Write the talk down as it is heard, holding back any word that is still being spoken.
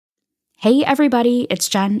Hey everybody, it's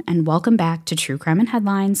Jen, and welcome back to True Crime and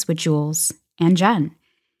Headlines with Jules and Jen.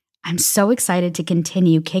 I'm so excited to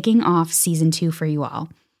continue kicking off Season 2 for you all.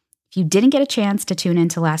 If you didn't get a chance to tune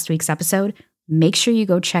into last week's episode, make sure you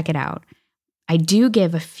go check it out. I do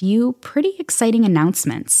give a few pretty exciting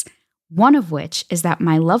announcements, one of which is that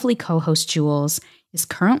my lovely co-host Jules is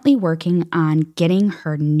currently working on getting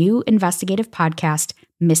her new investigative podcast,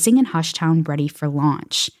 Missing in Hushtown, ready for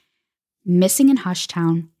launch. Missing in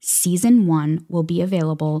Hushtown Season 1 will be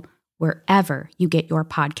available wherever you get your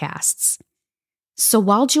podcasts. So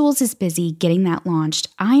while Jules is busy getting that launched,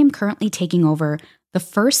 I am currently taking over the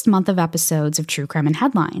first month of episodes of True Crime and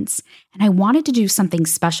Headlines, and I wanted to do something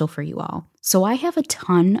special for you all. So I have a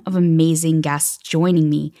ton of amazing guests joining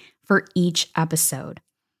me for each episode.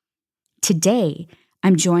 Today,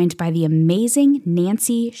 I'm joined by the amazing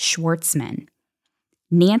Nancy Schwartzman.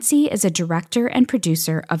 Nancy is a director and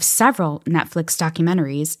producer of several Netflix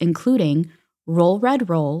documentaries, including Roll Red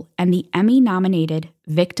Roll and the Emmy-nominated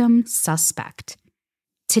Victim Suspect.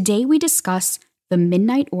 Today we discuss the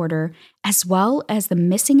Midnight Order as well as the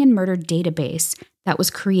missing and murdered database that was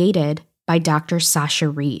created by Dr. Sasha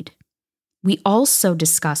Reid. We also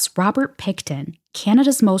discuss Robert Pickton,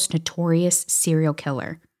 Canada's most notorious serial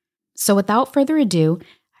killer. So without further ado,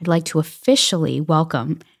 I'd like to officially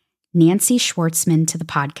welcome Nancy Schwartzman to the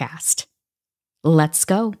podcast. Let's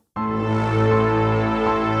go.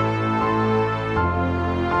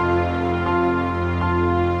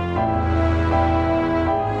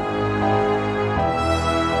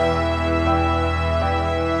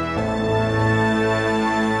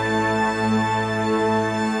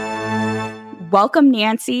 Welcome,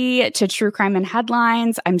 Nancy, to True Crime and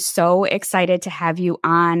Headlines. I'm so excited to have you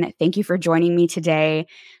on. Thank you for joining me today.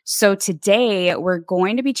 So today we're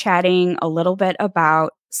going to be chatting a little bit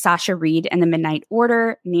about Sasha Reid and the Midnight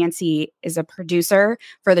Order. Nancy is a producer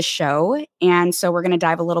for the show, and so we're going to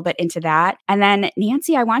dive a little bit into that. And then,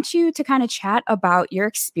 Nancy, I want you to kind of chat about your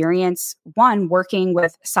experience, one, working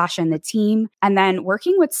with Sasha and the team, and then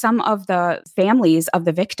working with some of the families of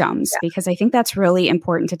the victims, because I think that's really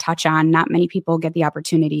important to touch on. Not many people get the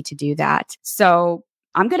opportunity to do that. So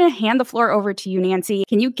I'm going to hand the floor over to you, Nancy.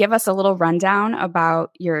 Can you give us a little rundown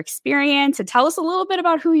about your experience and tell us a little bit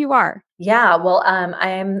about who you are? Yeah, well,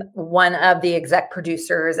 I'm one of the exec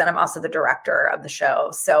producers and I'm also the director of the show.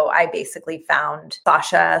 So I basically found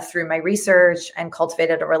Sasha through my research and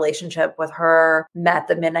cultivated a relationship with her, met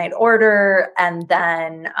the Midnight Order, and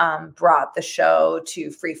then brought the show to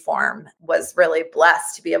Freeform. Was really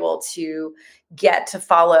blessed to be able to get to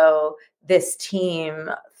follow this team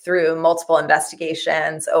through multiple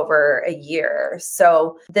investigations over a year.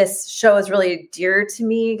 So this show is really dear to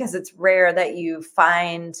me because it's rare that you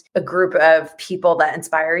find a group of people that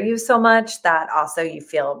inspire you so much that also you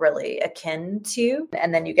feel really akin to.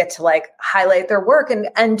 And then you get to like highlight their work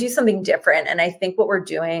and do something different. And I think what we're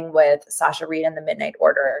doing with Sasha Reid and the Midnight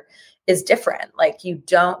Order is different. Like you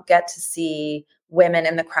don't get to see women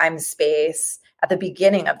in the crime space at the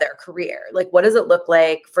beginning of their career. Like, what does it look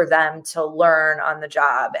like for them to learn on the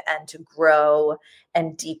job and to grow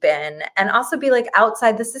and deepen and also be like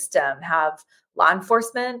outside the system, have law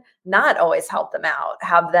enforcement not always help them out,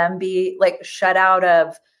 have them be like shut out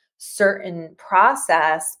of certain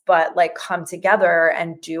process, but like come together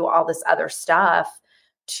and do all this other stuff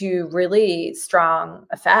to really strong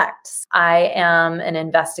effects. I am an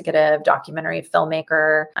investigative documentary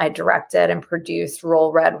filmmaker. I directed and produced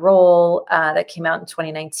Roll Red Roll that came out in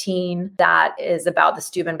 2019. That is about the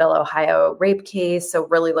Steubenville, Ohio rape case. So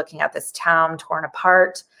really looking at this town torn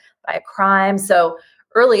apart by a crime. So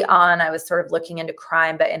early on, I was sort of looking into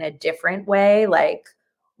crime, but in a different way, like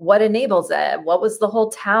what enables it? What was the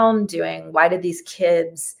whole town doing? Why did these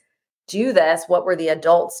kids do this? What were the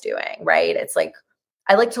adults doing, right? It's like,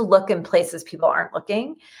 I like to look in places people aren't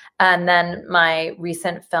looking. And then my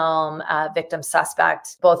recent film, Victim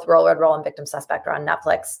Suspect, both Roll Red Roll and Victim Suspect are on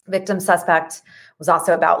Netflix. Victim Suspect was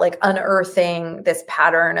also about like unearthing this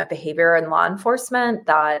pattern of behavior in law enforcement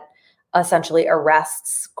that essentially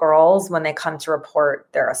arrests girls when they come to report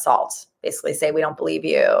their assault. Basically say, we don't believe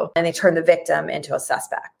you. And they turn the victim into a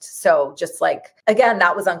suspect. So just like, again,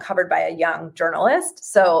 that was uncovered by a young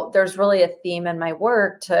journalist. So there's really a theme in my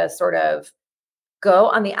work to sort of go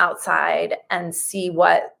on the outside and see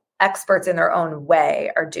what experts in their own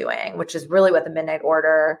way are doing, which is really what the Midnight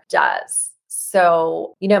Order does.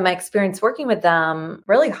 So, my experience working with them,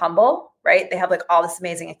 really humble, right? They have like all this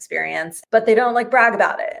amazing experience, but they don't like brag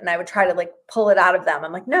about it. And I would try to like pull it out of them.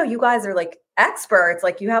 I'm like, no, you guys are like experts.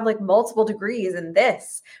 Like you have like multiple degrees in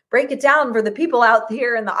this. Break it down for the people out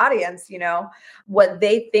here in the audience, you know, what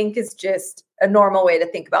they think is just a normal way to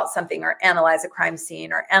think about something or analyze a crime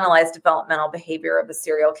scene or analyze developmental behavior of a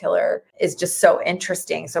serial killer is just so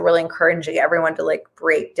interesting. So really encouraging everyone to like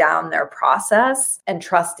break down their process and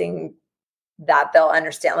trusting that they'll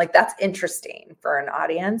understand. Like that's interesting for an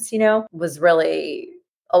audience, you know, was really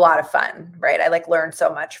a lot of fun, right? I like learned so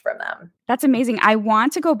much from them. That's amazing. I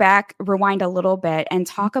want to go back, rewind a little bit and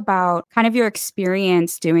talk about kind of your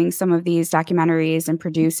experience doing some of these documentaries and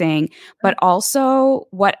producing, but also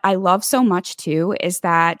what I love so much too is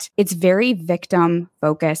that it's very victim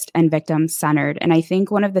focused and victim centered. And I think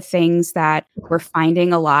one of the things that we're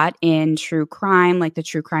finding a lot in true crime, like the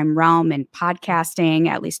true crime realm and podcasting,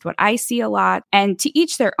 at least what I see a lot, and to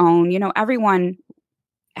each their own, you know, everyone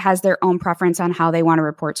has their own preference on how they want to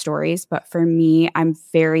report stories. But for me, I'm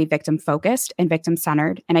very victim focused and victim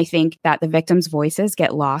centered. And I think that the victims' voices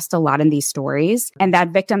get lost a lot in these stories. And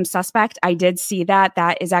that victim suspect, I did see that.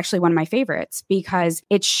 That is actually one of my favorites because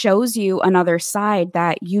it shows you another side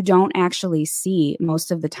that you don't actually see most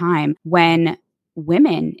of the time when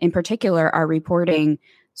women in particular are reporting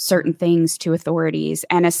certain things to authorities.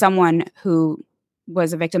 And as someone who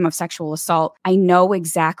was a victim of sexual assault, I know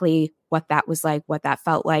exactly what that was like, what that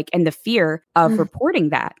felt like, and the fear of reporting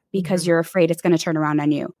that because you're afraid it's going to turn around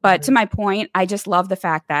on you. But to my point, I just love the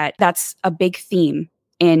fact that that's a big theme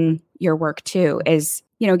in your work too, is,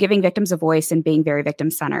 you know, giving victims a voice and being very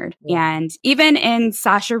victim centered. And even in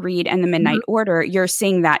Sasha Reid and the Midnight Order, you're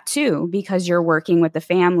seeing that too, because you're working with the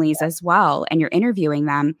families as well. And you're interviewing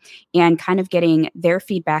them and kind of getting their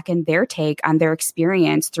feedback and their take on their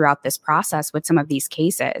experience throughout this process with some of these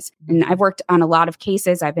cases. And I've worked on a lot of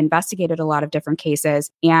cases. I've investigated a lot of different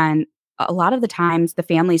cases. And a lot of the times the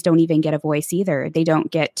families don't even get a voice either. They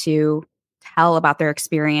don't get to tell about their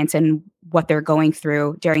experience and what they're going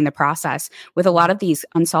through during the process with a lot of these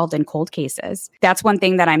unsolved and cold cases. That's one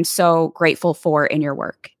thing that I'm so grateful for in your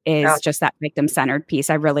work is just that victim-centered piece.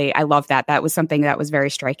 I love that. That was something that was very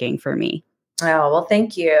striking for me. Oh, well,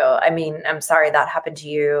 thank you. I mean, I'm sorry that happened to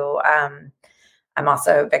you. I'm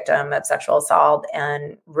also a victim of sexual assault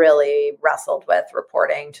and really wrestled with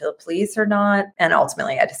reporting to the police or not. And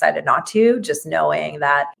ultimately I decided not to, just knowing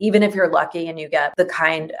that even if you're lucky and you get the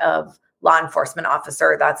kind of law enforcement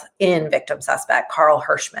officer that's in victim suspect, Carl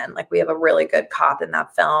Hirschman. Like we have a really good cop in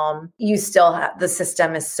that film. You still have, the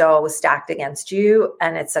system is so stacked against you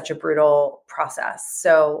and it's such a brutal process.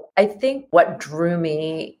 So I think what drew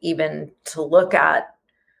me even to look at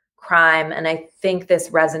crime, and I think this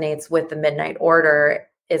resonates with the Midnight Order,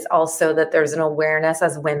 is also that there's an awareness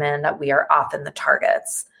as women that we are often the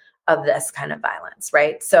targets of this kind of violence,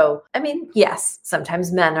 right? So, I mean, yes,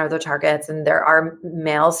 sometimes men are the targets and there are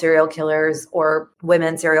male serial killers or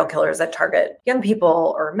women serial killers that target young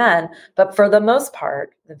people or men, but for the most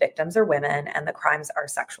part, the victims are women and the crimes are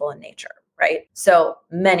sexual in nature, right? So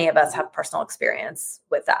many of us have personal experience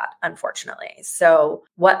with that, unfortunately. So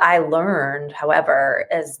what I learned, however,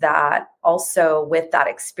 is that also with that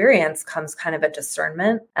experience comes kind of a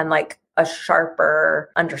discernment and like a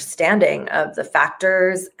sharper understanding of the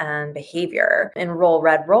factors and behavior. In Roll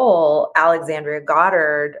Red Roll, Alexandria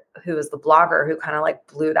Goddard, who was the blogger who kind of like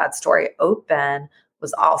blew that story open,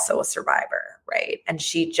 was also a survivor, right? And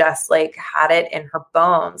she just like had it in her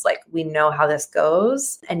bones. Like, we know how this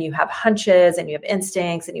goes, and you have hunches and you have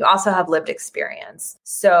instincts and you also have lived experience.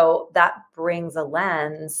 So that brings a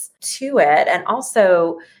lens to it. And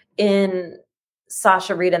also in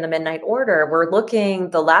Sasha Reid and the Midnight Order, we're looking,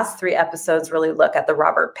 the last 3 episodes really look at the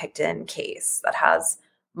Robert Pickton case that has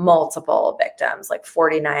multiple victims, like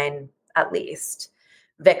 49 at least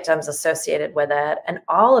victims associated with it. And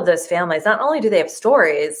all of those families, not only do they have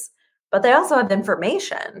stories, but they also have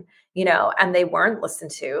information, you know, and they weren't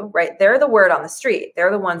listened to, right? They're the word on the street.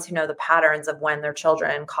 They're the ones who know the patterns of when their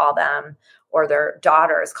children call them or their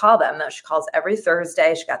daughters call them. That she calls every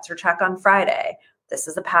Thursday. She gets her check on Friday. This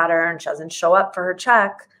is a pattern. She doesn't show up for her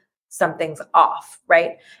check. Something's off,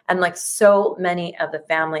 right? And like so many of the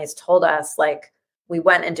families told us, like, we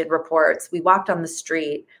went and did reports. We walked on the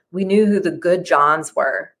street. We knew who the good Johns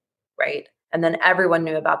were, right? And then everyone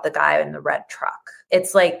knew about the guy in the red truck.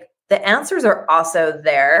 It's like the answers are also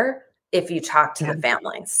there if you talk to the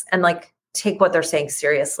families and like take what they're saying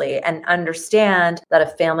seriously and understand that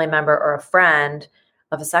a family member or a friend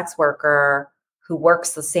of a sex worker who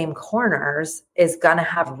works the same corners is going to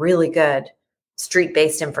have really good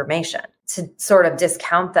street-based information. to sort of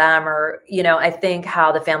discount them, or, I think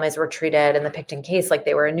how the families were treated in the Pickton case, like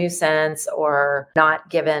they were a nuisance or not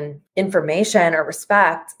given information or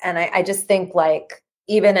respect. And I just think like,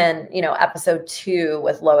 even in, episode 2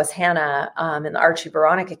 with Lois Hannah, in the Archie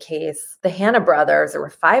Veronica case, the Hannah brothers, there were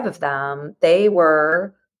 5 of them. They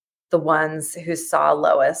were the ones who saw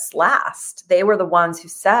Lois last. They were the ones who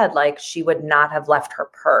said like she would not have left her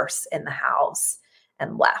purse in the house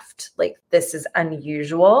and left. Like, this is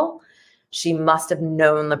unusual. She must have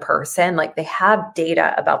known the person. Like, they have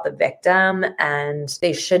data about the victim and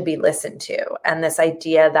they should be listened to. And this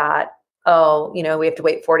idea that, we have to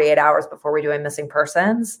wait 48 hours before we do a missing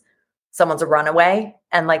persons, someone's a runaway.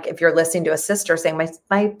 And like, if you're listening to a sister saying,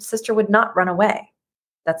 my sister would not run away.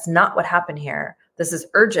 That's not what happened here. This is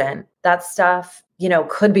urgent. That stuff,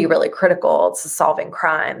 could be really critical to solving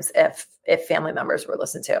crimes if family members were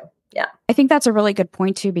listened to. Yeah. I think that's a really good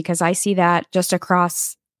point too, because I see that just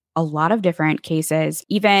across a lot of different cases,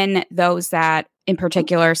 even those that in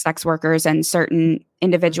particular sex workers and certain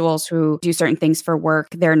individuals who do certain things for work,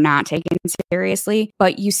 they're not taken seriously.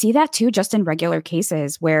 But you see that too, just in regular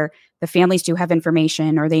cases where the families do have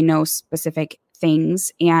information or they know specific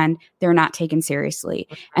things and they're not taken seriously.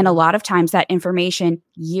 And a lot of times that information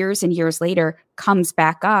years and years later comes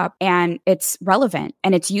back up and it's relevant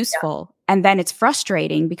and it's useful. Yeah. And then it's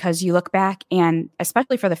frustrating because you look back and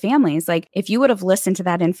especially for the families, like if you would have listened to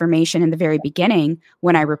that information in the very beginning,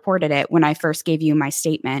 when I reported it, when I first gave you my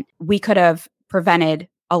statement, we could have prevented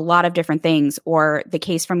a lot of different things or the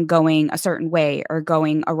case from going a certain way or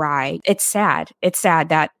going awry. It's sad. It's sad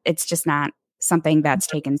that it's just not something that's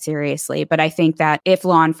taken seriously. But I think that if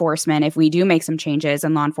we do make some changes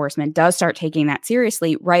and law enforcement does start taking that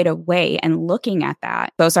seriously right away and looking at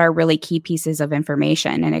that, those are really key pieces of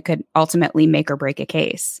information and it could ultimately make or break a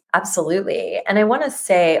case. Absolutely. And I want to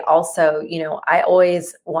say also, I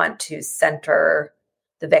always want to center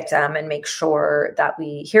the victim and make sure that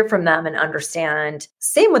we hear from them and understand.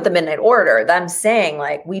 Same with the Midnight Order, them saying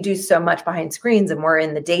like, we do so much behind screens and we're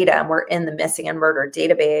in the data and we're in the missing and murdered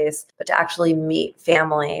database, but to actually meet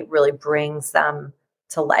family really brings them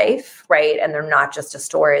to life, right? And they're not just a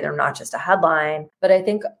story, they're not just a headline. But I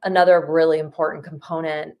think another really important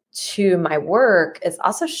component to my work is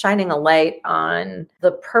also shining a light on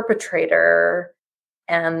the perpetrator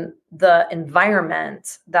and the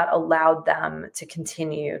environment that allowed them to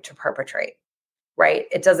continue to perpetrate, right?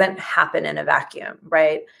 It doesn't happen in a vacuum,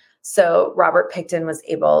 right? So Robert Pickton was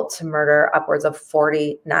able to murder upwards of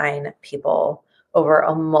 49 people over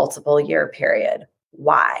a multiple year period.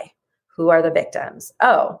 Why? Who are the victims?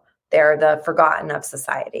 Oh, they're the forgotten of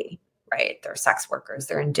society, right? They're sex workers,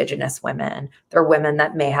 they're Indigenous women, they're women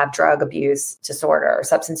that may have drug abuse disorder or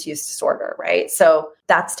substance use disorder, right? So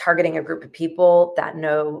that's targeting a group of people that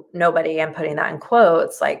nobody, I'm putting that in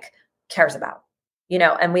quotes, like cares about,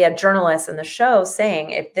 and we had journalists in the show saying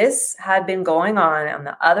if this had been going on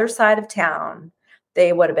the other side of town,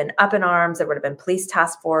 they would have been up in arms. There would have been police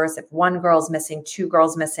task force. If one girl's missing, 2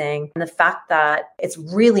 girls missing. And the fact that it's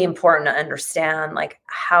really important to understand, like,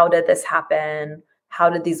 how did this happen? How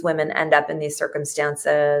did these women end up in these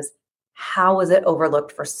circumstances? How was it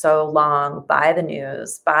overlooked for so long by the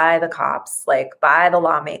news, by the cops, like by the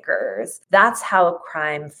lawmakers? That's how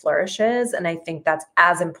crime flourishes. And I think that's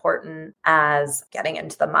as important as getting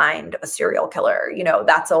into the mind of a serial killer.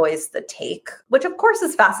 That's always the take, which of course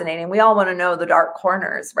is fascinating. We all want to know the dark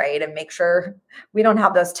corners, right? And make sure we don't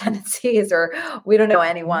have those tendencies or we don't know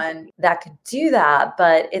anyone that could do that.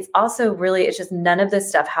 But it's also really, it's just none of this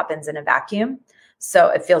stuff happens in a vacuum. So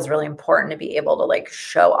it feels really important to be able to like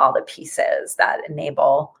show all the pieces that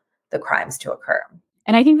enable the crimes to occur.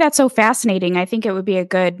 And I think that's so fascinating. I think it would be a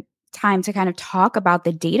good time to kind of talk about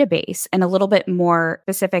the database and a little bit more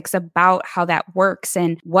specifics about how that works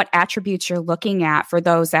and what attributes you're looking at for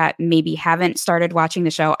those that maybe haven't started watching the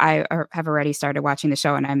show. I have already started watching the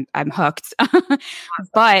show and I'm hooked.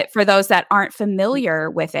 But for those that aren't familiar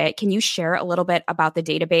with it, can you share a little bit about the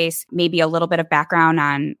database, maybe a little bit of background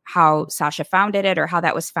on how Sasha founded it or how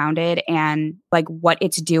that was founded and like what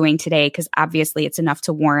it's doing today? Because obviously it's enough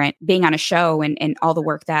to warrant being on a show and all the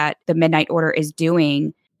work that the Midnight Order is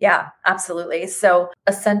doing. Yeah, absolutely. So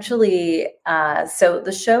essentially, so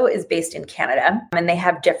the show is based in Canada and they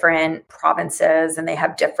have different provinces and they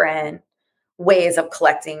have different ways of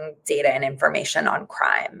collecting data and information on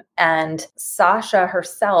crime. And Sasha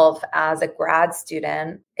herself, as a grad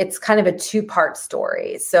student, it's kind of a 2-part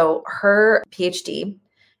story. So her PhD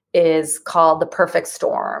is called The Perfect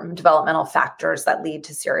Storm: Developmental Factors That Lead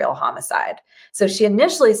to Serial Homicide. So she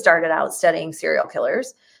initially started out studying serial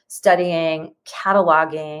killers, studying,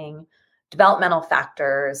 cataloging, developmental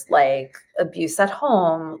factors like abuse at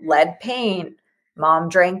home, lead paint, mom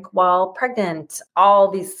drank while pregnant, all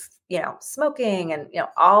these, smoking and,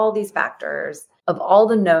 all these factors of all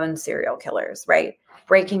the known serial killers, right?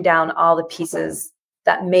 Breaking down all the pieces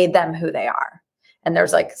that made them who they are. And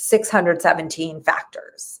there's like 617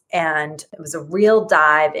 factors. And it was a real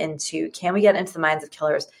dive into, can we get into the minds of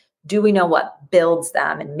killers? Do we know what builds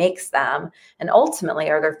them and makes them? And ultimately,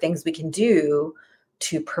 are there things we can do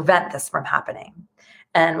to prevent this from happening?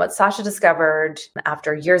 And what Sasha discovered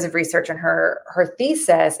after years of research in her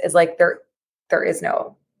thesis is like there is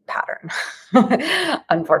no pattern,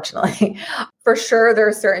 unfortunately. For sure, there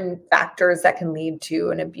are certain factors that can lead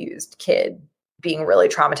to an abused kid being really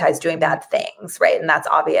traumatized, doing bad things, right? And that's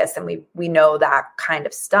obvious. And we know that kind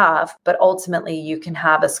of stuff. But ultimately, you can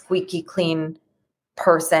have a squeaky clean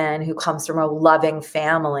person who comes from a loving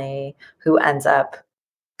family who ends up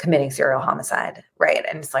committing serial homicide, right?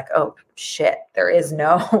 And it's like, oh shit, there's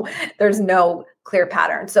no clear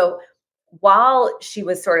pattern. So while she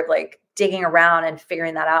was sort of like digging around and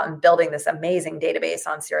figuring that out and building this amazing database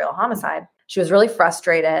on serial homicide, she was really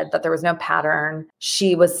frustrated that there was no pattern.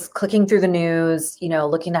 She was clicking through the news,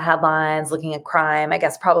 looking at headlines, looking at crime, I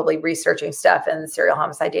guess probably researching stuff in the serial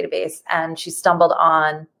homicide database. And she stumbled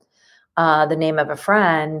on the name of a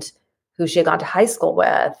friend who she had gone to high school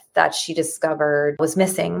with that she discovered was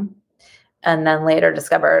missing and then later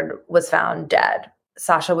discovered was found dead.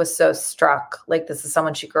 Sasha was so struck. Like, this is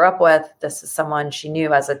someone she grew up with. This is someone she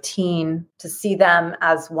knew as a teen. To see them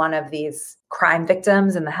as one of these crime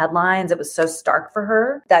victims in the headlines, it was so stark for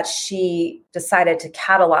her that she decided to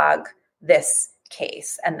catalog this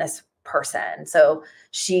case and this person. So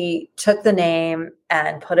she took the name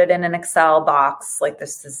and put it in an Excel box. Like,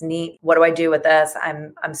 this is neat. What do I do with this?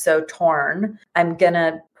 I'm so torn. I'm going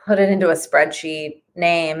to put it into a spreadsheet,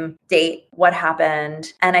 name, date, what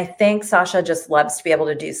happened. And I think Sasha just loves to be able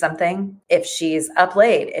to do something. If she's up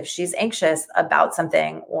late, if she's anxious about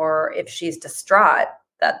something, or if she's distraught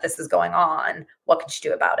that this is going on, what can she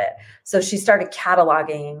do about it? So she started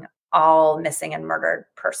cataloging all missing and murdered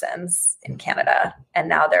persons in Canada. And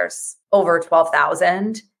now there's over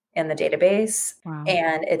 12,000 in the database. Wow.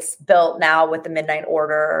 And it's built now with the Midnight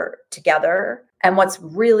Order together. And what's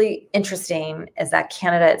really interesting is that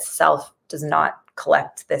Canada itself does not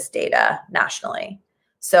collect this data nationally.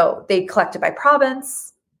 So they collect it by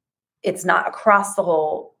province. It's not across the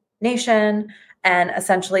whole nation. And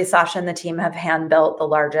essentially, Sasha and the team have hand-built the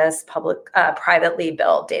largest privately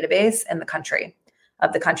built database in the country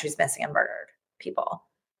of the country's missing and murdered people.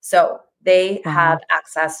 So they have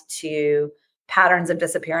access to patterns of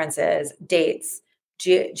disappearances, dates,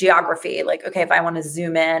 geography. Like, okay, if I want to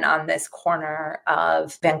zoom in on this corner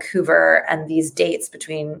of Vancouver and these dates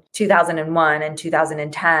between 2001 and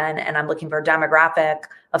 2010, and I'm looking for a demographic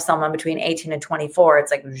of someone between 18 and 24, it's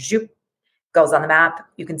like, zoop, goes on the map.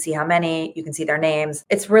 You can see how many, you can see their names.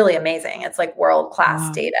 It's really amazing. It's like world-class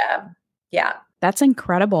data. Yeah. That's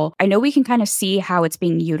incredible. I know we can kind of see how it's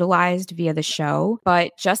being utilized via the show,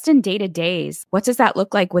 but just in day-to-days, what does that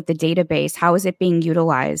look like with the database? How is it being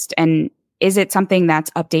utilized? And is it something that's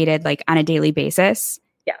updated like on a daily basis?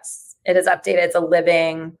 Yes, it is updated. It's a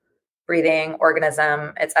living, breathing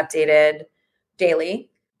organism. It's updated daily.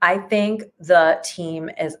 I think the team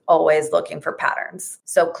is always looking for patterns.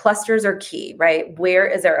 So clusters are key, right? Where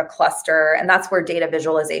is there a cluster? And that's where data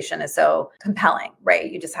visualization is so compelling,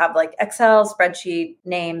 right? You just have like Excel, spreadsheet,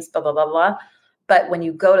 names, blah, blah, blah, blah. But when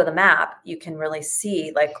you go to the map, you can really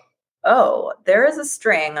see like, oh, there is a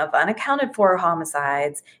string of unaccounted for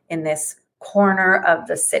homicides in this corner of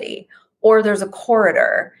the city, or there's a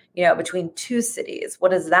corridor, between two cities.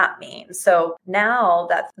 What does that mean? So now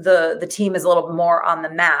that the team is a little more on the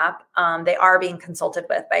map, they are being consulted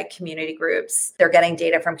with by community groups. They're getting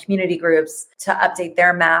data from community groups to update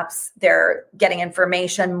their maps. They're getting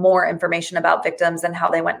more information about victims and how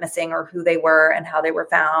they went missing or who they were and how they were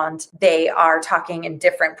found. They are talking in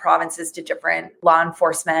different provinces to different law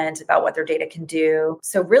enforcement about what their data can do.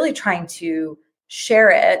 So really trying to share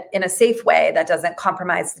it in a safe way that doesn't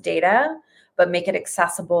compromise the data, but make it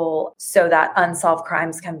accessible so that unsolved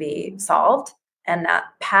crimes can be solved and that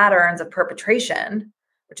patterns of perpetration,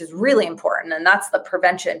 which is really important. And that's the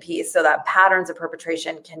prevention piece, so that patterns of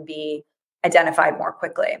perpetration can be identified more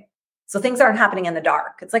quickly. So things aren't happening in the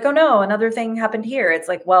dark. It's like, oh no, another thing happened here. It's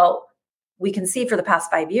like, well, we can see for the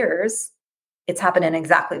past 5 years, it's happened in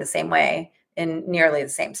exactly the same way in nearly the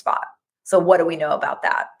same spot. So what do we know about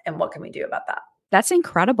that? And what can we do about that? That's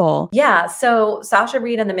incredible. Yeah. So Sasha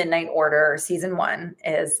Reid and the Midnight Order, season 1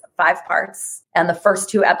 is 5 parts. And the first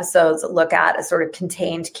 2 episodes look at a sort of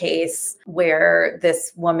contained case where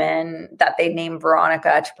this woman that they named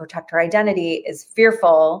Veronica to protect her identity is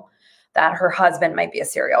fearful that her husband might be a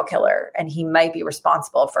serial killer and he might be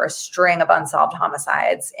responsible for a string of unsolved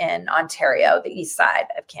homicides in Ontario, the east side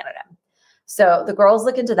of Canada. So the girls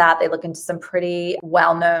look into that. They look into some pretty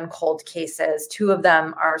well-known cold cases. 2 of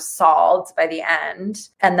them are solved by the end,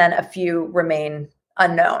 and then a few remain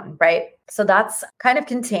unknown, right? So that's kind of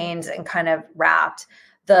contained and kind of wrapped.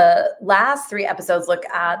 The last 3 episodes look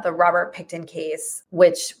at the Robert Pickton case,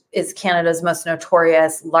 which is Canada's most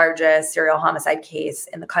notorious, largest serial homicide case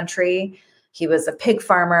in the country. He was a pig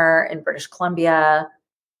farmer in British Columbia.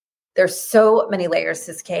 There's so many layers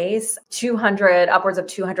to this case. Upwards of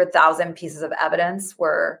 200,000 pieces of evidence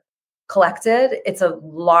were collected. It's a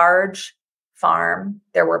large farm.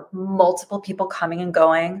 There were multiple people coming and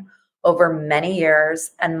going over many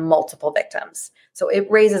years and multiple victims. So it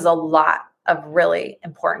raises a lot of really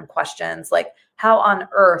important questions, like how on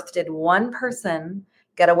earth did one person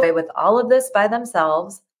get away with all of this by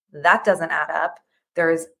themselves? That doesn't add up.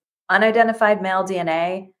 There's unidentified male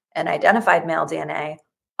DNA and identified male DNA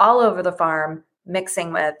all over the farm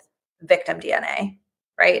mixing with victim DNA,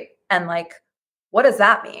 right? And like, what does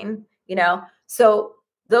that mean? You know, so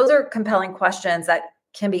those are compelling questions that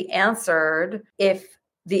can be answered if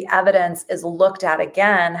the evidence is looked at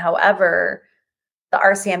again. However, the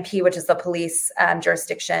RCMP, which is the police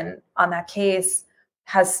jurisdiction on that case,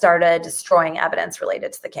 has started destroying evidence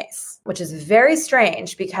related to the case, which is very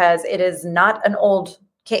strange because it is not an old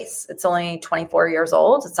case. It's only 24 years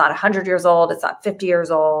old. It's not 100 years old. It's not 50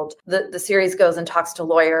 years old. The series goes and talks to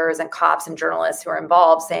lawyers and cops and journalists who are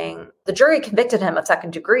involved, saying the jury convicted him of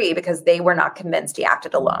second degree because they were not convinced he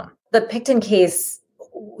acted alone. The Pickton case,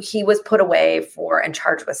 he was put away for and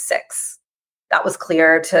charged with 6. That was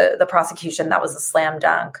clear to the prosecution. That was a slam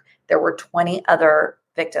dunk. There were 20 other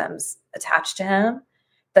victims attached to him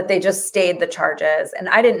that they just stayed the charges. And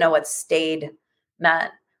I didn't know what stayed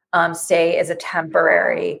meant. Stay is a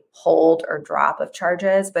temporary hold or drop of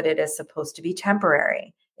charges, but it is supposed to be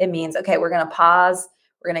temporary. It means, okay, we're going to pause.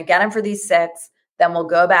 We're going to get him for these 6. Then we'll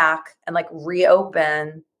go back and like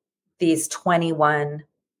reopen these 21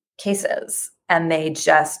 cases. And they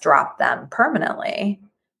just dropped them permanently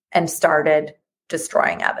and started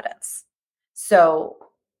destroying evidence. So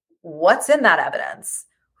what's in that evidence?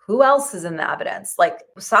 Who else is in the evidence? Like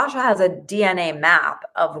Sasha has a DNA map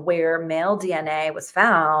of where male DNA was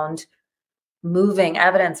found, moving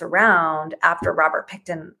evidence around after Robert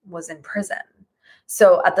Pickton was in prison.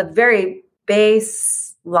 So at the very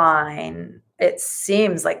baseline, it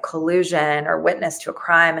seems like collusion or witness to a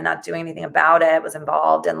crime and not doing anything about it was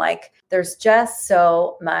involved. And like, there's just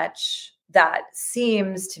so much that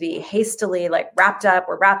seems to be hastily like wrapped up.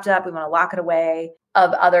 We're wrapped up. We want to lock it away,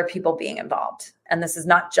 of other people being involved. And this is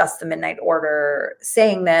not just the Midnight Order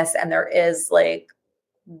saying this. And there is like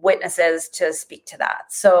witnesses to speak to that.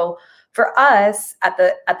 So for us at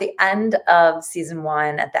the end of season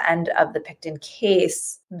 1, at the end of the Pickton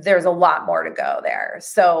case, there's a lot more to go there.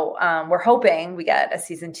 So we're hoping we get a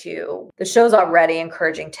season 2. The show's already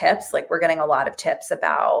encouraging tips. Like we're getting a lot of tips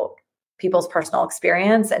about people's personal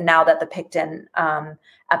experience. And now that the Pickton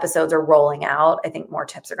episodes are rolling out, I think more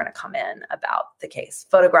tips are going to come in about the case.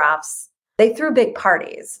 Photographs. They threw big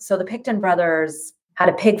parties. So the Pickton brothers had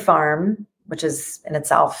a pig farm, which is in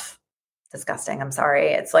itself disgusting. I'm sorry.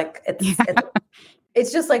 It's like,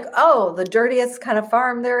 it's just like, oh, the dirtiest kind of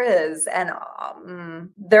farm there is. And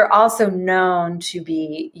they're also known to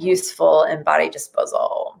be useful in body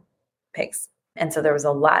disposal pigs. And so there was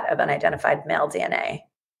a lot of unidentified male DNA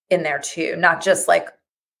in there too, not just like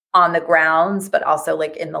on the grounds, but also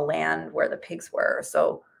like in the land where the pigs were.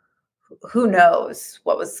 So who knows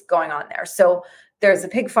what was going on there. So there's a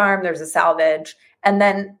pig farm, there's a salvage. And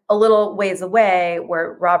then a little ways away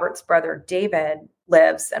where Robert's brother David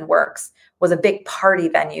lives and works was a big party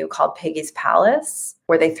venue called Piggy's Palace,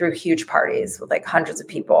 where they threw huge parties with like hundreds of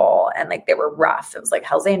people. And like they were rough. It was like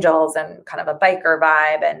Hell's Angels and kind of a biker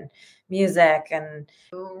vibe and music and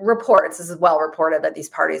reports. This is well reported that these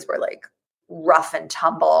parties were like rough and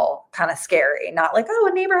tumble, kind of scary, not like, oh,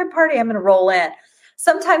 a neighborhood party, I'm going to roll in.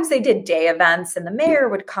 Sometimes they did day events and the mayor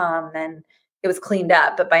would come and it was cleaned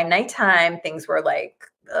up. But by nighttime, things were like,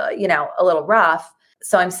 a little rough.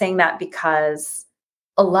 So I'm saying that because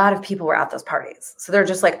a lot of people were at those parties. So they're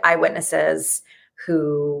just like eyewitnesses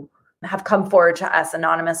who have come forward to us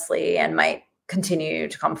anonymously and might continue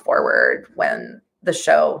to come forward when the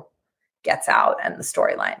show gets out and the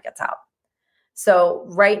storyline gets out. So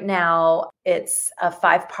right now it's a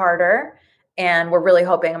 5-parter And we're really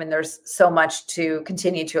hoping, I mean, there's so much to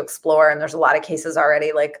continue to explore, and there's a lot of cases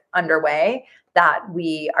already like underway that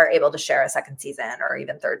we are able to share a second season or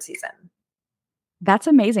even third season. That's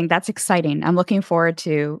amazing. That's exciting. I'm looking forward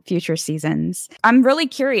to future seasons. I'm really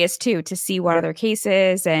curious too to see what other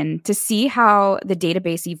cases and to see how the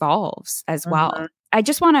database evolves as well. I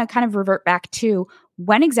just want to kind of revert back to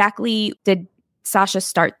when exactly did Sasha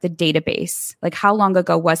start the database? Like how long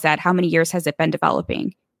ago was that? How many years has it been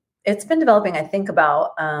developing? It's been developing, I think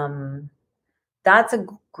about, that's a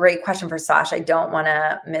great question for Sasha. I don't want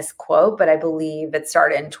to misquote, but I believe it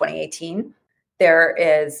started in 2018. There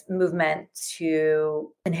is movement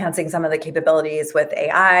to enhancing some of the capabilities with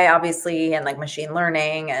AI, obviously, and like machine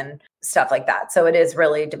learning and stuff like that. So it is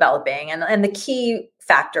really developing. And the key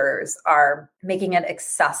factors are making it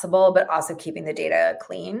accessible, but also keeping the data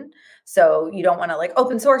clean. So you don't want to like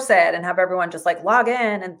open source it and have everyone just like log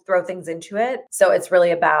in and throw things into it. So it's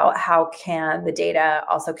really about how can the data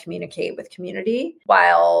also communicate with community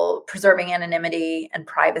while preserving anonymity and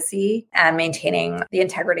privacy and maintaining the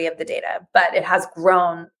integrity of the data. But it has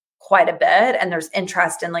grown quite a bit, and there's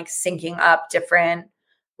interest in like syncing up different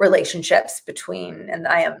relationships between, and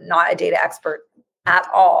I am not a data expert at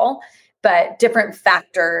all, but different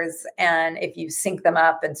factors. And if you sync them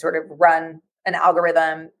up and sort of run an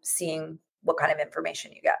algorithm, seeing what kind of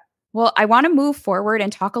information you get. Well, I want to move forward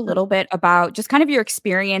and talk a little bit about just kind of your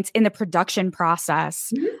experience in the production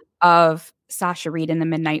process of Sasha Reid and the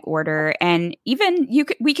Midnight Order. And even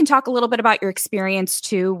we can talk a little bit about your experience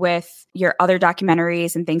too with your other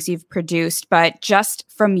documentaries and things you've produced, but just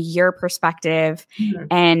from your perspective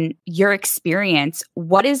and your experience,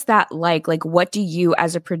 what is that like? Like, what do you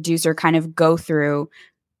as a producer kind of go through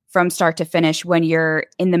from start to finish when you're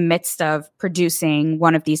in the midst of producing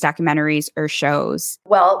one of these documentaries or shows?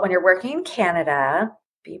 Well, when you're working in Canada,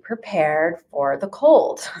 be prepared for the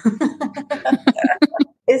cold.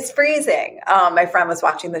 It's freezing. My friend was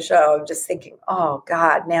watching the show, just thinking, oh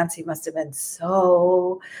God, Nancy must have been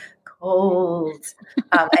so cold.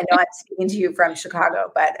 I know I'm speaking to you from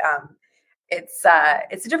Chicago, but it's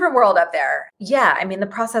a different world up there. Yeah, I mean, the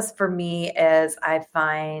process for me is I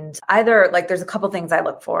find either like there's a couple things I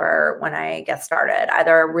look for when I get started,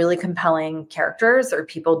 either really compelling characters or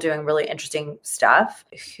people doing really interesting stuff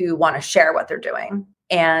who want to share what they're doing.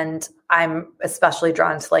 And I'm especially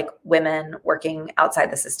drawn to like women working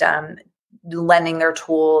outside the system, lending their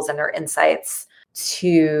tools and their insights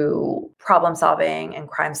to problem solving and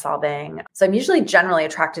crime solving. So I'm usually generally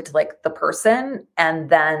attracted to like the person, and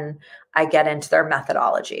then I get into their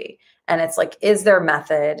methodology. And it's like, is their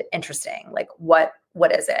method interesting? Like what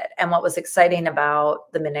is it? And what was exciting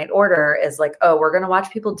about the Midnight Order is like, oh, we're going to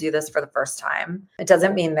watch people do this for the first time. It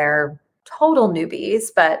doesn't mean they're total newbies,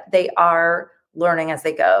 but they are learning as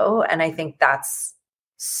they go. And I think that's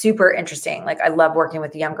super interesting. Like I love working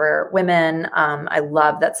with younger women. I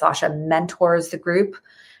love that Sasha mentors the group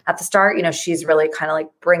at the start. You know, she's really kind of like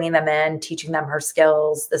bringing them in, teaching them her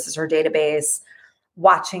skills. This is her database.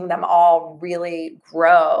 Watching them all really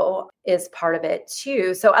grow is part of it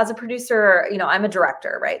too. So as a producer, you know, I'm a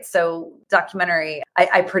director, right? So documentary,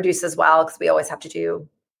 I produce as well because we always have to do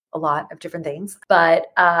a lot of different things. But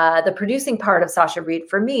the producing part of Sasha Reid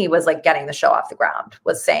for me was like getting the show off the ground,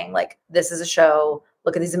 was saying like, this is a show.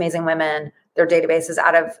 Look at these amazing women. Their database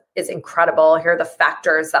is incredible. Here are the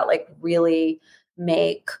factors that like really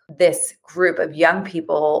make this group of young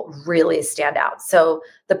people really stand out. So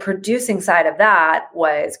the producing side of that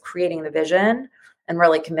was creating the vision and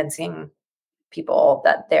really convincing people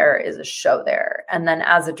that there is a show there. And then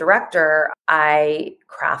as a director, I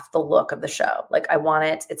craft the look of the show. Like I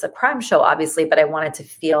want it's a crime show, obviously, but I want it to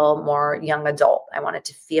feel more young adult. I want it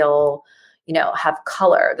to feel, you know, have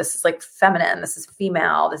color. This is like feminine. This is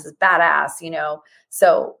female. This is badass, you know?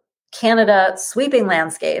 So Canada, sweeping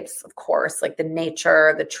landscapes, of course, like the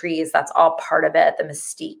nature, the trees, that's all part of it, the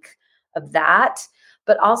mystique of that.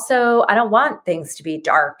 But also, I don't want things to be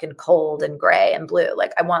dark and cold and gray and blue.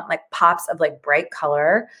 Like I want like pops of like bright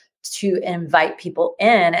color to invite people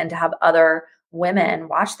in and to have other women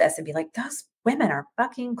watch this and be like, those women are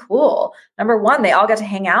fucking cool. Number one, they all get to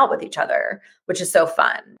hang out with each other, which is so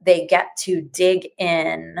fun. They get to dig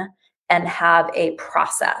in and have a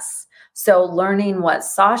process. So learning what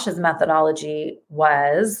Sasha's methodology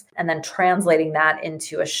was and then translating that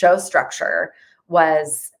into a show structure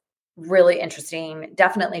was really interesting,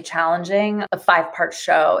 definitely challenging. A 5-part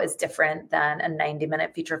show is different than a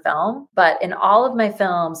 90-minute feature film. But in all of my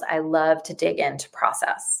films, I love to dig into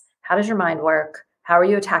process. How does your mind work? How are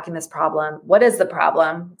you attacking this problem? What is the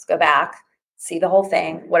problem? Let's go back, see the whole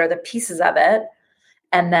thing. What are the pieces of it?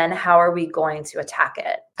 And then how are we going to attack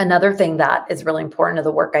it? Another thing that is really important to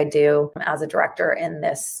the work I do as a director in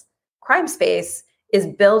this crime space is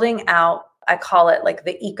building out, I call it like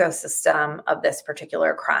the ecosystem of this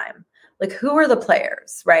particular crime. Like, who are the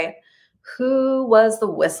players, right? Who was the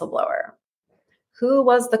whistleblower? Who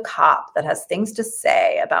was the cop that has things to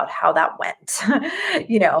say about how that went?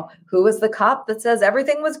 Who was the cop that says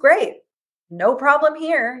everything was great? No problem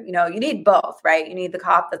here. You need both, right? You need the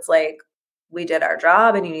cop that's like, we did our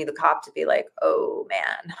job, and you need the cop to be like, oh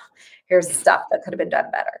man, here's the stuff that could have been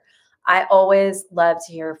done better. I always love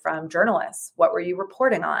to hear from journalists. What were you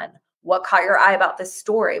reporting on? What caught your eye about this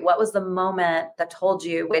story? What was the moment that told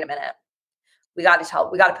you, wait a minute, we got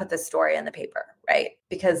to put this story in the paper, right?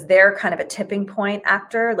 Because they're kind of a tipping point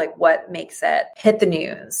actor, like what makes it hit the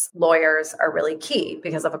news. Lawyers are really key,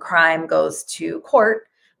 because if a crime goes to court,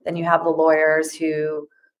 then you have the lawyers who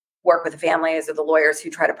work with the families, or the lawyers who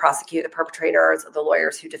try to prosecute the perpetrators, or the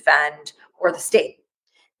lawyers who defend, or the state.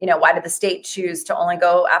 Why did the state choose to only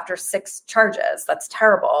go after 6 charges? That's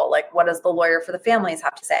terrible. Like, what does the lawyer for the families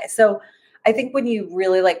have to say? So I think when you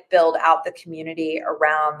really build out the community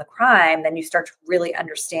around the crime, then you start to really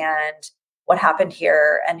understand what happened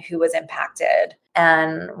here and who was impacted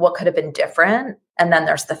and what could have been different. And then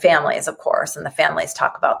there's the families, of course, and the families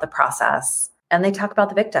talk about the process, and they talk about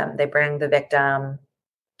the victim. They bring the victim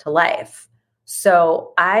to life.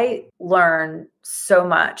 So I learned so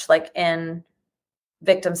much. Like in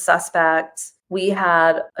Victim Suspect, we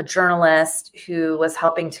had a journalist who was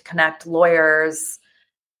helping to connect lawyers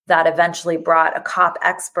that eventually brought a cop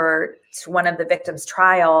expert to one of the victim's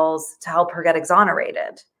trials to help her get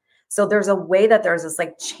exonerated. So there's a way that there's this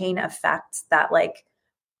chain effect that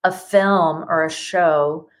a film or a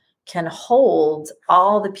show can hold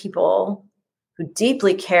all the people who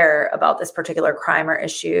deeply care about this particular crime or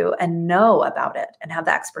issue and know about it and have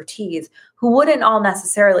the expertise, who wouldn't all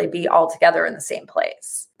necessarily be all together in the same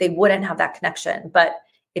place. They wouldn't have that connection. But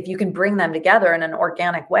if you can bring them together in an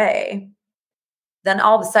organic way, then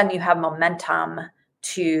all of a sudden you have momentum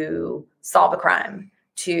to solve a crime,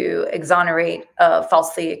 to exonerate a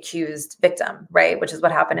falsely accused victim, right? Which is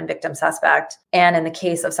what happened in Victim Suspect. And in the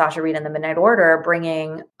case of Sasha Reid and the Midnight Order,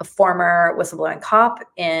 bringing a former whistleblowing cop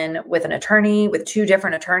in with an attorney, with 2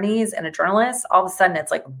 different attorneys and a journalist, all of a sudden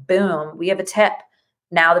it's like, boom, we have a tip.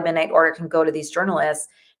 Now the Midnight Order can go to these journalists.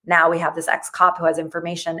 Now we have this ex-cop who has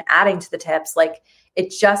information adding to the tips.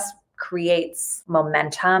 It just creates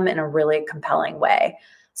momentum in a really compelling way.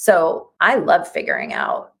 So I love figuring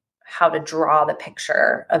out how to draw the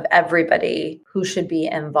picture of everybody who should be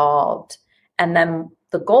involved. And then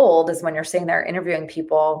the gold is when you're sitting there interviewing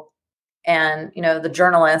people and, the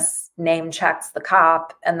journalist name checks the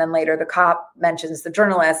cop, and then later the cop mentions the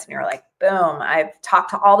journalist, and you're like, boom, I've talked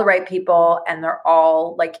to all the right people, and they're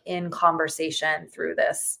all in conversation through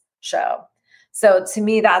this show. So to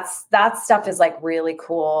me, that stuff is really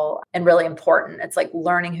cool and really important. It's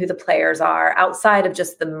learning who the players are outside of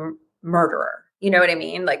just the murderer. You know what I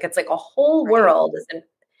mean? It's a whole world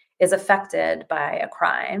is affected by a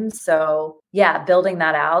crime. So yeah, building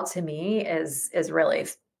that out to me is really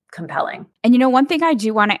compelling. And one thing I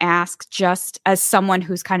do want to ask, just as someone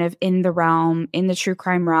who's kind of in the true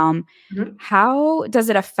crime realm, how does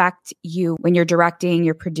it affect you when you're directing,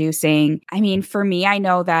 you're producing? I mean, for me, I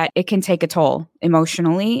know that it can take a toll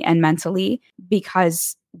emotionally and mentally,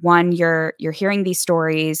 because one, you're hearing these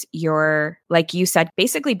stories, you're, like you said,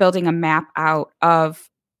 basically building a map out of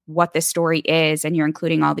what this story is, and you're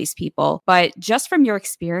including all these people. But just from your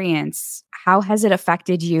experience, how has it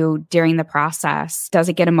affected you during the process? Does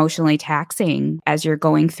it get emotionally taxing as you're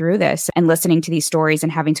going through this and listening to these stories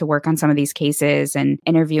and having to work on some of these cases and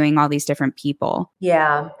interviewing all these different people?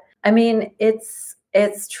 Yeah. I mean, it's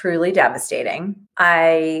truly devastating.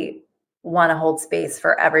 I want to hold space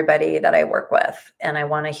for everybody that I work with, and I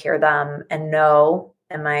want to hear them and know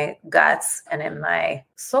in my guts and in my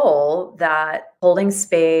soul that holding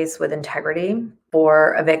space with integrity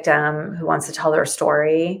for a victim who wants to tell their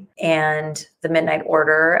story, and the Midnight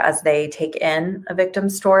Order as they take in a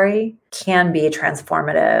victim's story, can be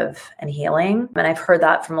transformative and healing. And I've heard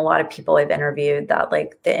that from a lot of people I've interviewed, that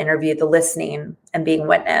the listening and being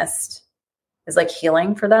witnessed is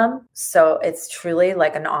healing for them. So it's truly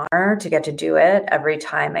an honor to get to do it every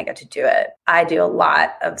time I get to do it. I do a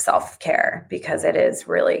lot of self-care because it is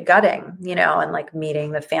really gutting, and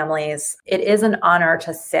meeting the families. It is an honor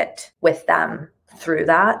to sit with them through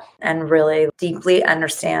that and really deeply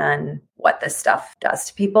understand what this stuff does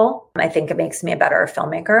to people. I think it makes me a better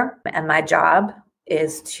filmmaker, and my job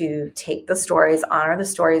is to take the stories, honor the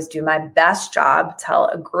stories, do my best job, tell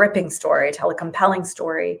a gripping story, tell a compelling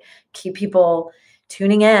story, keep people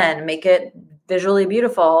tuning in, make it visually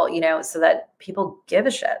beautiful, so that people give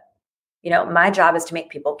a shit. My job is to make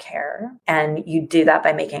people care. And you do that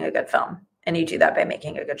by making a good film, and you do that by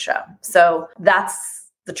making a good show. So that's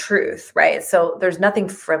the truth, right? So there's nothing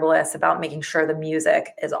frivolous about making sure the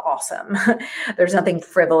music is awesome. There's nothing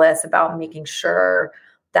frivolous about making sure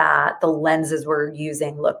that the lenses we're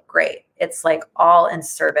using look great. It's like all in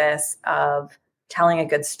service of telling a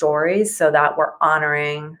good story so that we're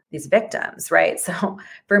honoring these victims, right? So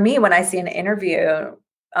for me, when I see an interview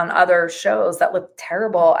on other shows that look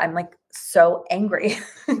terrible, I'm like so angry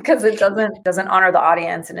because it doesn't honor the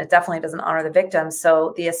audience, and it definitely doesn't honor the victims.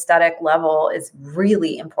 So the aesthetic level is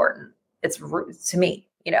really important. It's to me,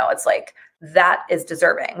 it's like that is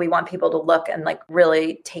deserving. We want people to look and like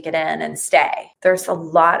really take it in and stay. There's a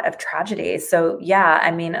lot of tragedy. So yeah, I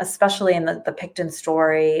mean, especially in the Pickton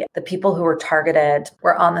story, the people who were targeted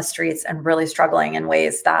were on the streets and really struggling in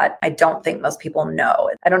ways that I don't think most people know.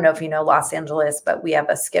 I don't know if you know Los Angeles, but we have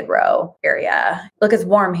a Skid Row area. Look, it's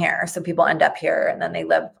warm here. So people end up here and then they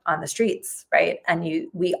live on the streets, right? And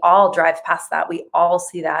we all drive past that. We all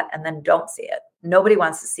see that and then don't see it. Nobody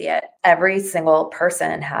wants to see it. Every single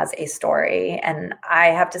person has a story. And I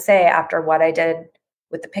have to say, after what I did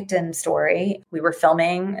with the Pickton story, we were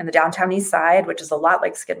filming in the downtown East Side, which is a lot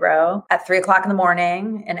like Skid Row, at 3:00 in the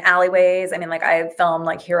morning in alleyways. I mean, like I filmed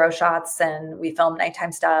like hero shots and we filmed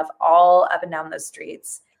nighttime stuff all up and down those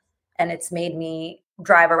streets. And it's made me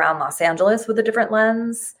drive around Los Angeles with a different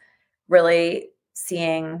lens, really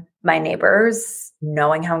seeing my neighbors,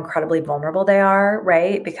 knowing how incredibly vulnerable they are,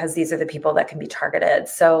 right? Because these are the people that can be targeted.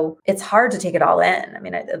 So it's hard to take it all in. I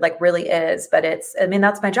mean, it like really is, but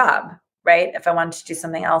that's my job, right? If I wanted to do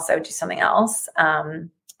something else, I would do something else.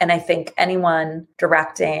 And I think anyone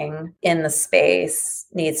directing in the space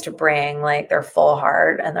needs to bring like their full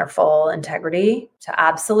heart and their full integrity to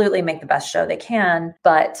absolutely make the best show they can,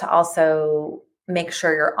 but to also make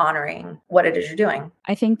sure you're honoring what it is you're doing.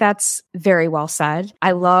 I think that's very well said.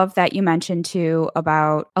 I love that you mentioned too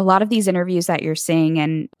about a lot of these interviews that you're seeing,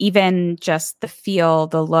 and even just the feel,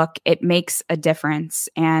 the look, it makes a difference.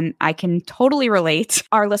 And I can totally relate.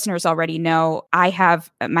 Our listeners already know I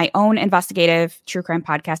have my own investigative true crime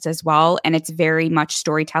podcast as well. And it's very much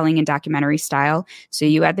storytelling and documentary style. So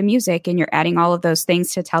you add the music and you're adding all of those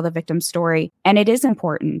things to tell the victim's story. And it is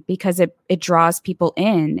important because it draws people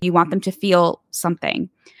in. You want them to feel something.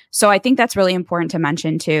 So I think that's really important to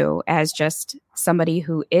mention too, as just somebody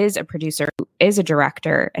who is a producer, who is a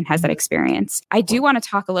director and has that experience. I do want to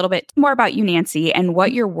talk a little bit more about you, Nancy, and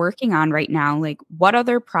what you're working on right now. Like, what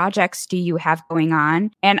other projects do you have going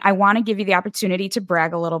on? And I want to give you the opportunity to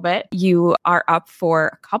brag a little bit. You are up for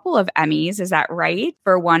a couple of Emmys, is that right?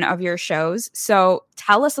 For one of your shows. So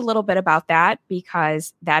tell us a little bit about that,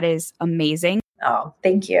 because that is amazing. Oh,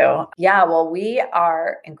 thank you. Yeah, well, we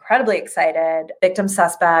are incredibly excited. Victim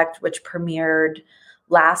Suspect, which premiered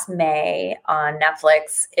last May on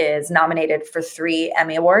Netflix, is nominated for 3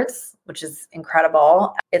 Emmy Awards, which is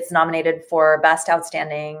incredible. It's nominated for Best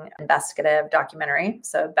Outstanding Investigative Documentary,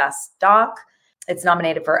 so Best Doc. It's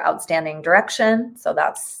nominated for Outstanding Direction, so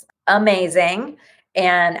that's amazing.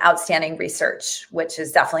 And outstanding research, which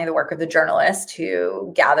is definitely the work of the journalist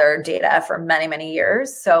who gathered data for many, many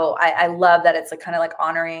years. So I love that it's like kind of like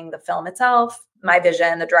honoring the film itself, my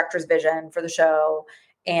vision, the director's vision for the show,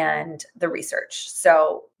 and the research.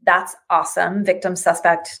 So that's awesome. Victim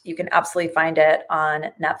Suspect, you can absolutely find it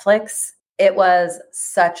on Netflix. It was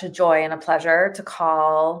such a joy and a pleasure to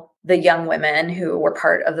call the young women who were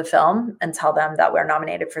part of the film and tell them that we're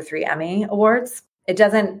nominated for 3 Emmy Awards. It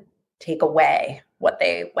doesn't take away what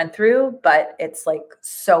they went through, but it's like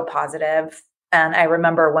so positive. And I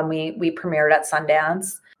remember when we premiered at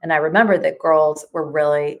Sundance, and I remember that girls were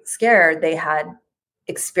really scared. They had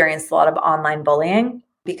experienced a lot of online bullying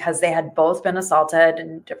because they had both been assaulted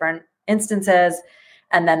in different instances.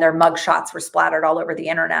 And then their mugshots were splattered all over the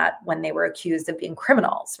internet when they were accused of being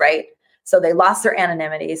criminals, right? So they lost their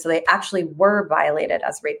anonymity. So they actually were violated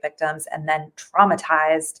as rape victims and then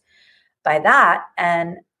traumatized by that.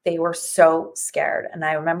 And they were so scared. And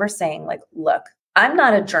I remember saying, like, look, I'm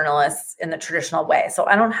not a journalist in the traditional way. So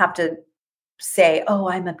I don't have to say, oh,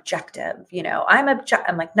 I'm objective.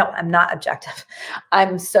 I'm like, no, I'm not objective.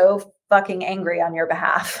 I'm so fucking angry on your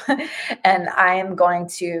behalf. And I'm going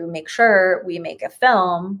to make sure we make a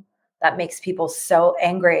film that makes people so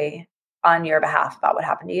angry on your behalf about what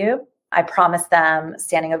happened to you. I promised them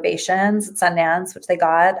standing ovations at Sundance, which they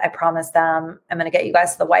got. I promised them, I'm going to get you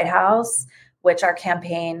guys to the White House, which our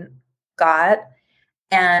campaign got.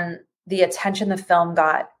 And the attention the film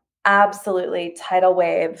got, absolutely tidal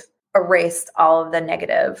wave, erased all of the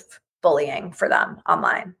negative bullying for them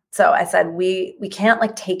online. So I said, we can't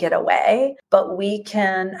like take it away, but we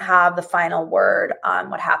can have the final word on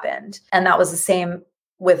what happened. And that was the same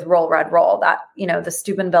with Roll Red Roll, that, the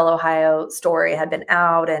Steubenville, Ohio story had been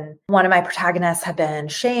out and one of my protagonists had been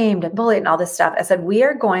shamed and bullied and all this stuff. I said, we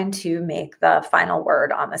are going to make the final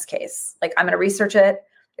word on this case. Like, I'm going to research it.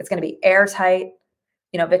 It's going to be airtight.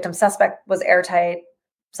 Victim suspect was airtight.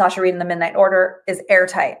 Sasha Reid in the Midnight Order is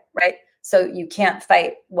airtight, right? So you can't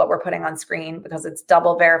fight what we're putting on screen because it's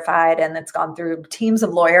double verified and it's gone through teams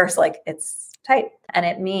of lawyers. Like, it's tight. And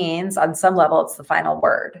it means on some level, it's the final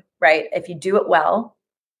word, right? If you do it well,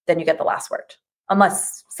 then you get the last word,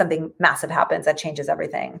 unless something massive happens that changes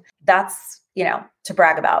everything. That's, to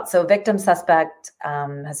brag about. So Victim Suspect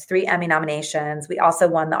has 3 Emmy nominations. We also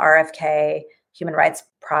won the RFK Human Rights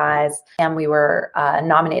Prize, and we were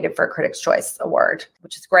nominated for a Critics' Choice Award,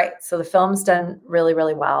 which is great. So the film's done really,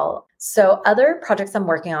 really well. So other projects I'm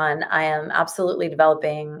working on, I am absolutely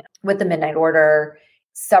developing with the Midnight Order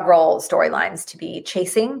several storylines to be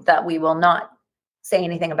chasing that we will not say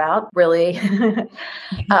anything about, really.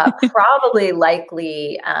 Probably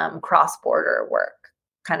likely cross-border work,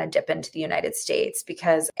 kind of dip into the United States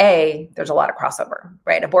because there's a lot of crossover,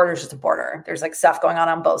 right? A border is just a border. There's like stuff going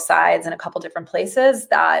on both sides in a couple different places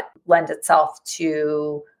that lend itself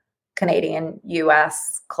to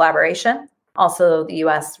Canadian-US collaboration. Also, the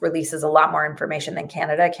US releases a lot more information than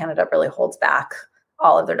Canada. Canada really holds back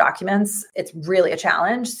all of their documents. It's really a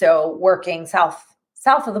challenge. So working south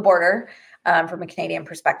of the border from a Canadian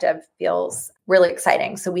perspective feels really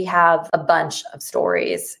exciting. So we have a bunch of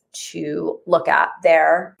stories to look at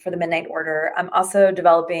there for the Midnight Order. I'm also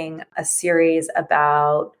developing a series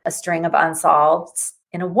about a string of unsolved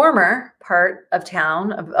in a warmer part of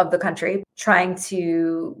town, of the country, trying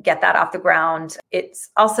to get that off the ground. It's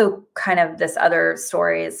also kind of this other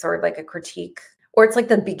story is sort of like a critique, or it's like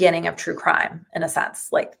the beginning of true crime in a sense.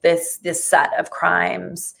 Like this set of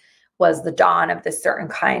crimes was the dawn of this certain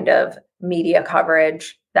kind of media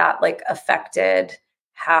coverage that like affected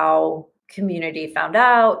how community found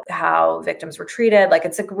out, how victims were treated. Like,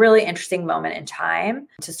 it's a really interesting moment in time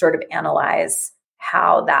to sort of analyze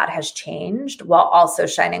how that has changed while also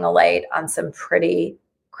shining a light on some pretty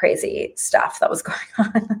crazy stuff that was going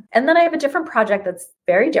on. And then I have a different project that's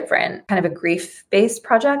very different, kind of a grief-based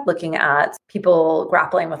project looking at people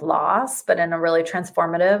grappling with loss, but in a really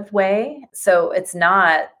transformative way. So it's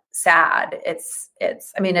not sad. It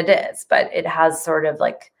is, but it has sort of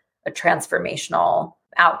like a transformational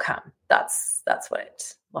outcome. That's what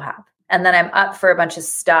it will have. And then I'm up for a bunch of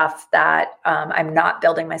stuff that I'm not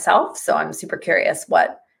building myself. So I'm super curious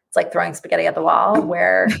what it's like throwing spaghetti at the wall,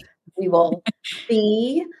 where we will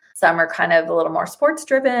see. Some are kind of a little more sports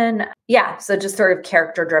driven. Yeah. So just sort of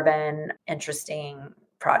character driven, interesting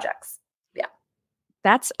projects.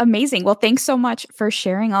 That's amazing. Well, thanks so much for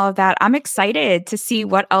sharing all of that. I'm excited to see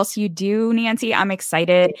what else you do, Nancy. I'm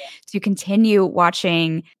excited to continue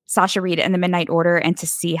watching Sasha Reid and the Midnight Order and to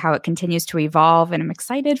see how it continues to evolve. And I'm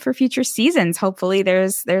excited for future seasons. Hopefully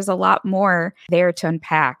there's a lot more there to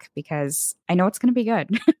unpack because I know it's going to be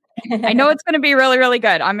good. I know it's going to be really, really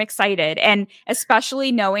good. I'm excited. And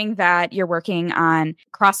especially knowing that you're working on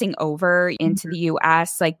crossing over into the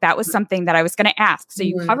US, like that was something that I was going to ask. So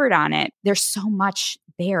you covered on it. There's so much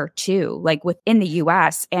there too, like within the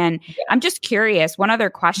US. And I'm just curious, one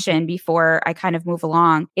other question before I kind of move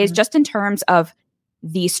along is just in terms of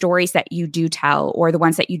the stories that you do tell or the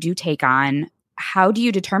ones that you do take on, how do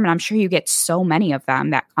you determine, I'm sure you get so many of them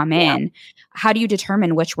that come in. How do you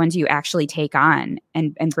determine which ones you actually take on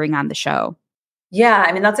and bring on the show? Yeah,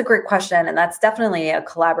 I mean, that's a great question. And that's definitely a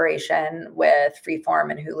collaboration with Freeform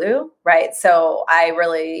and Hulu, right? So I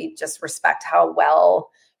really just respect how well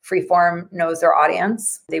Freeform knows their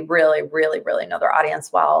audience. They really, really, really know their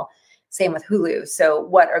audience well. Same with Hulu. So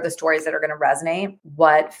what are the stories that are going to resonate?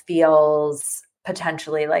 What feels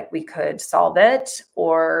potentially like we could solve it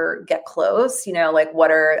or get close, like what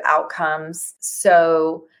are outcomes?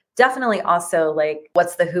 So definitely also like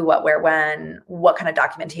what's the who, what, where, when, what kind of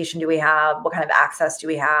documentation do we have? What kind of access do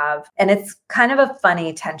we have? And it's kind of a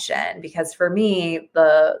funny tension because for me,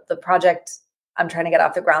 the project I'm trying to get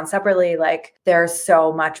off the ground separately, like there's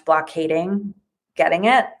so much blockading getting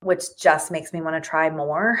it, which just makes me want to try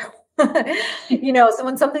more. So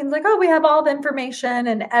when something's like, oh, we have all the information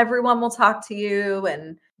and everyone will talk to you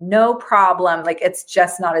and no problem, like it's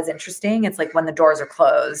just not as interesting. It's like when the doors are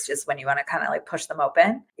closed is when you want to kind of like push them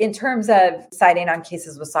open. In terms of deciding on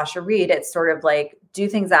cases with Sasha Reid, it's sort of like, do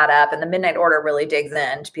things add up? And the Midnight Order really digs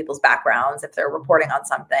into people's backgrounds if they're reporting on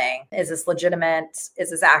something. Is this legitimate? Is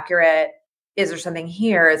this accurate? is there something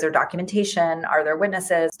here? Is there documentation? Are there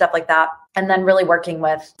witnesses? Stuff like that. And then really working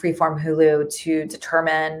with Freeform Hulu to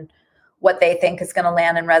determine what they think is going to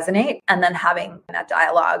land and resonate, and then having that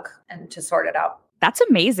dialogue and to sort it out. That's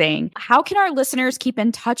amazing. How can our listeners keep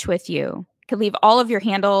in touch with you? You could leave all of your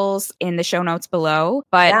handles in the show notes below,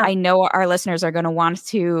 but I know our listeners are going to want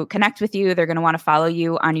to connect with you. They're going to want to follow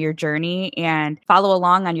you on your journey and follow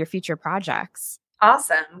along on your future projects.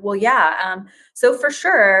 Awesome. Well, yeah. So for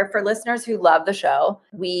sure, for listeners who love the show,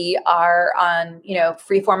 we are on,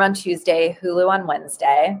 Freeform on Tuesday, Hulu on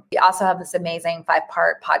Wednesday. We also have this amazing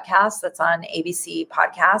 5-part podcast that's on ABC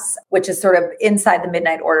Podcasts, which is sort of inside the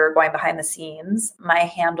Midnight Order, going behind the scenes. My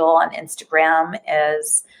handle on Instagram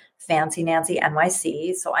is Fancy Nancy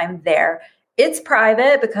NYC. So I'm there. It's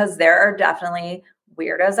private because there are definitely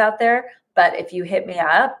weirdos out there. But if you hit me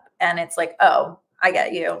up and it's like, oh, I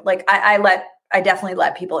get you. Like I definitely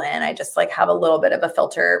let people in. I just have a little bit of a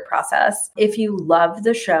filter process. If you love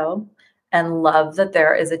the show and love that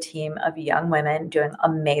there is a team of young women doing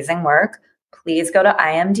amazing work, please go to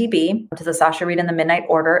IMDb, to the Sasha Reid and the Midnight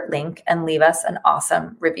Order link, and leave us an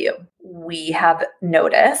awesome review. We have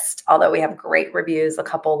noticed, although we have great reviews, a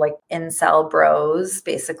couple incel bros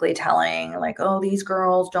basically telling oh, these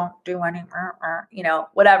girls don't do any,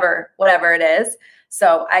 whatever it is.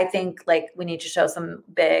 So I think we need to show some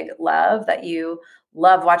big love, that you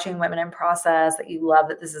love watching women in process, that you love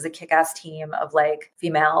that this is a kick-ass team of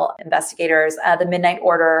female investigators. The Midnight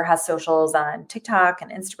Order has socials on TikTok and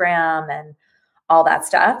Instagram and all that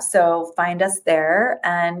stuff. So find us there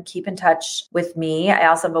and keep in touch with me. I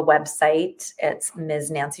also have a website. It's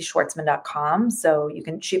MsNancySchwartzman.com. So you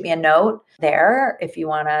can shoot me a note there if you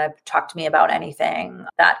want to talk to me about anything.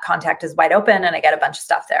 That contact is wide open and I get a bunch of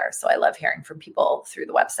stuff there. So I love hearing from people through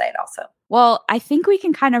the website also. Well, I think we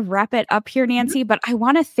can kind of wrap it up here, Nancy, but I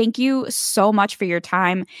want to thank you so much for your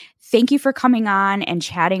time. Thank you for coming on and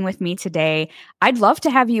chatting with me today. I'd love to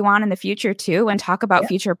have you on in the future too and talk about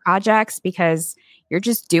future projects, because you're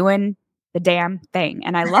just doing the damn thing.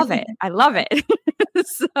 And I love it. I love it.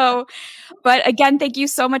 But again, thank you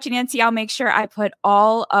so much, Nancy. I'll make sure I put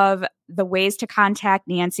all of the ways to contact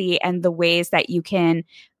Nancy and the ways that you can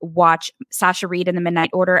watch Sasha Reid and the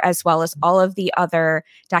Midnight Order, as well as all of the other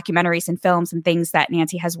documentaries and films and things that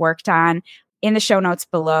Nancy has worked on, in the show notes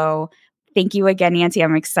below. Thank you again, Nancy.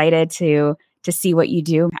 I'm excited to see what you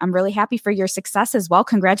do. I'm really happy for your success as well.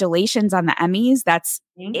 Congratulations on the Emmys. That's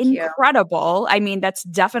incredible. I mean, that's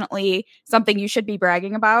definitely something you should be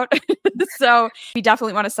bragging about. So we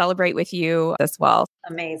definitely want to celebrate with you as well.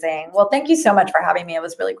 Amazing. Well, thank you so much for having me. It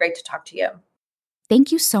was really great to talk to you.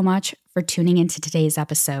 Thank you so much for tuning into today's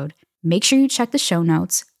episode. Make sure you check the show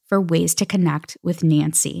notes for ways to connect with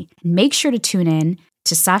Nancy. And make sure to tune in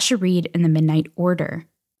to Sasha Reid and the Midnight Order,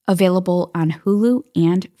 available on Hulu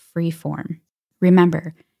and Freeform.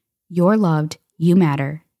 Remember, you're loved, you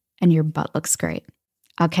matter, and your butt looks great.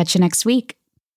 I'll catch you next week.